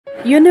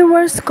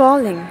Universe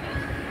calling.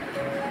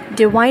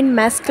 Divine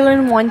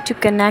masculine want to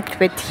connect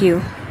with you.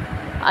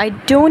 I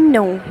don't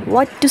know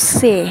what to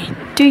say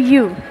to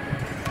you.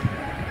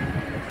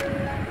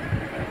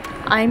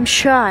 I'm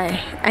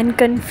shy and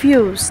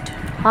confused.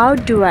 How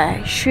do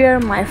I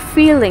share my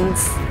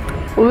feelings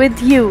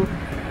with you?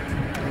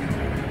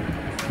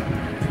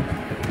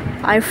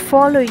 I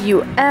follow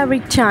you every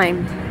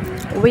time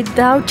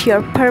without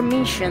your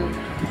permission.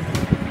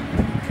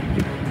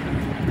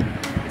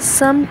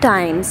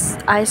 Sometimes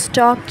I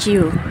stalk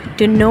you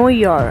to know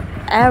your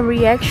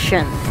every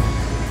action.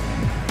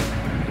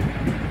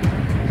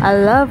 I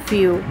love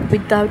you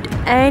without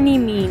any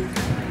mean.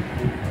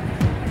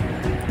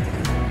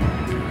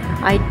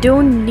 I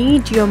don't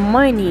need your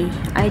money,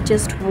 I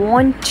just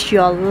want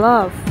your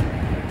love.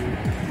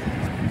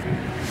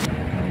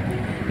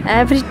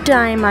 Every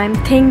time I'm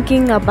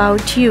thinking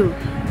about you.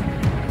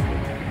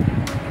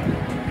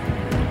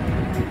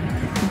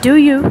 Do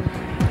you?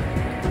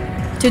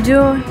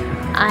 Today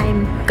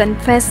I'm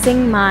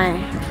confessing my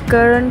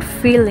current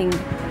feeling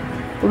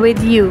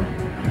with you.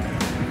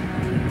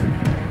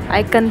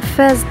 I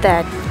confess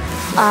that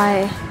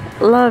I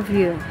love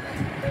you.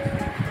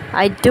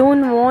 I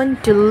don't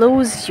want to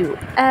lose you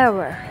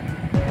ever.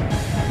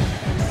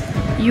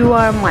 You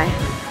are my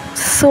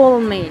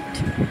soulmate.